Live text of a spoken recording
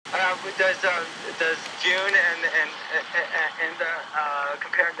does June and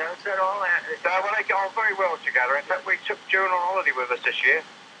compare notes at all? Well, they get on very well together. In fact, we took June on holiday with us this year.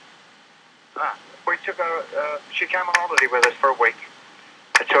 We took her. She came on holiday with us for a week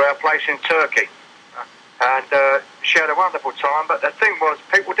to our place in Turkey, and she had a wonderful time. But the thing was,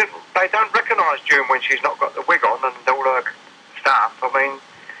 they don't recognise June when she's not got the wig on and all her stuff. I mean,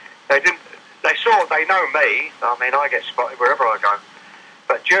 they know me. I mean, I get spotted wherever I go.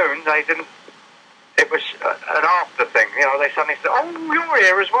 But June, they didn't. It was an after thing, you know. They suddenly said, "Oh, you're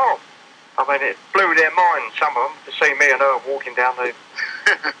here as well." I mean, it blew their mind, some of them, to see me and her walking down the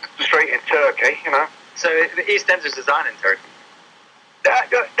street in Turkey, you know. So the EastEnders is on in Turkey. Yeah,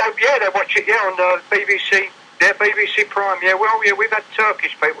 they watch it. Yeah, on the BBC. Yeah, BBC Prime. Yeah, well, yeah, we've had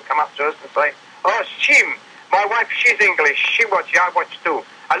Turkish people come up to us and say, "Oh, it's Jim. My wife, she's English. She watches. I watch too.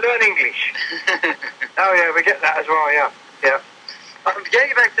 I learn English." Oh yeah, we get that as well. Yeah, yeah.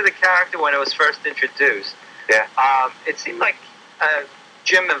 Getting back to the character when it was first introduced, yeah. It seemed like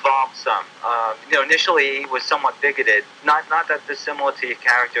Jim evolved some. Initially he was somewhat bigoted, not that dissimilar to your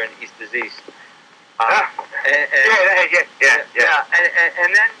character in East is East. Yeah.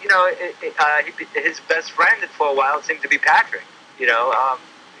 And then his best friend for a while seemed to be Patrick. Yeah,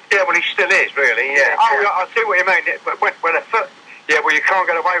 well, he still is really. Yeah. I see what you mean. But well, you can't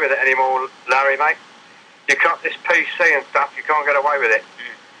get away with it anymore, Larry, mate. You can't, this PC and stuff, you can't get away with it.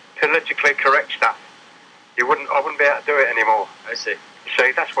 Politically correct stuff. I wouldn't be able to do it anymore. I see.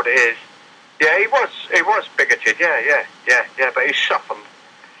 See, that's what it is. Yeah, he was bigoted, yeah, but he's softened.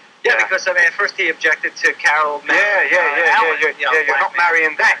 Yeah, because, I mean, at first he objected to Carol. You're not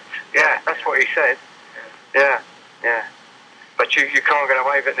marrying that. Yeah, that's what he said. Yeah. But you can't get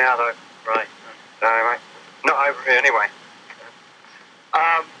away with it now, though. Right. No, mate. Not over here, anyway.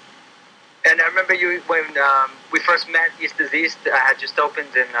 And I remember when we first met. East is East had just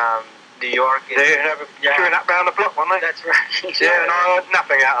opened in New York. Queuing up round the block, weren't they? That's right. Yeah, and I heard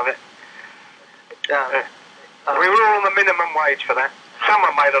nothing out of it. We were all on the minimum wage for that.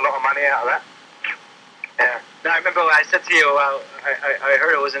 Someone made a lot of money out of that. Yeah. Now, I remember I said to you, I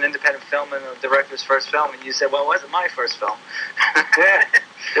heard it was an independent film and the director's first film, and you said, well, it wasn't my first film.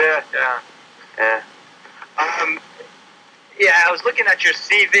 Yeah, I was looking at your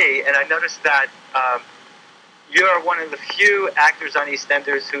CV, and I noticed that you're one of the few actors on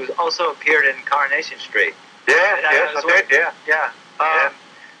EastEnders who also appeared in Coronation Street. Yeah, I did, yeah.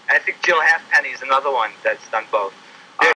 I think Jill Halfpenny is another one that's done both.